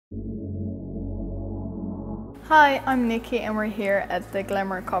Hi, I'm Nikki and we're here at the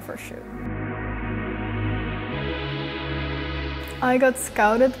Glamour Covershoot. I got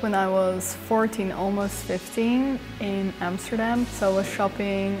scouted when I was 14, almost 15 in Amsterdam. So I was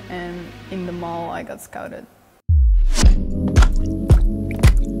shopping and in the mall I got scouted.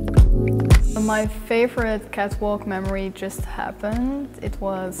 My favorite catwalk memory just happened. It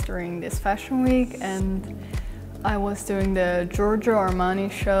was during this fashion week and I was doing the Giorgio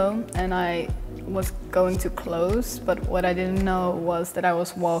Armani show and I was going to close, but what I didn't know was that I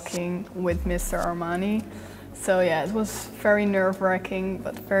was walking with Mr. Armani. So yeah, it was very nerve-wracking,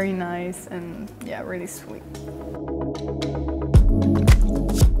 but very nice and yeah, really sweet.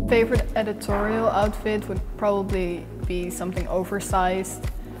 Favorite editorial outfit would probably be something oversized,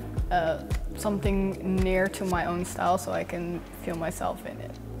 something near to my own style so I can feel myself in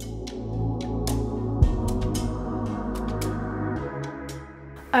it.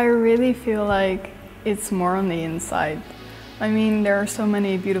 I really feel like it's more on the inside. I mean, there are so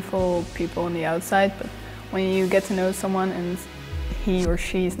many beautiful people on the outside, but when you get to know someone and he or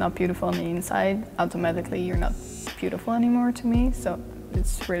she is not beautiful on the inside, automatically you're not beautiful anymore to me, so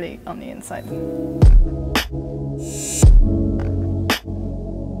it's really on the inside.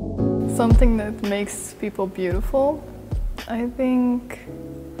 Something that makes people beautiful, I think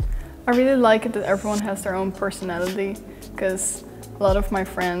I really like it that everyone has their own personality, because a lot of my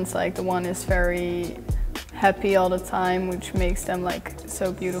friends, like the one is very happy all the time, which makes them like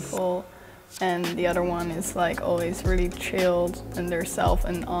so beautiful, and the other one is like always really chilled and they're self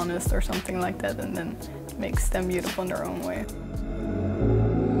and honest or something like that, and then it makes them beautiful in their own way.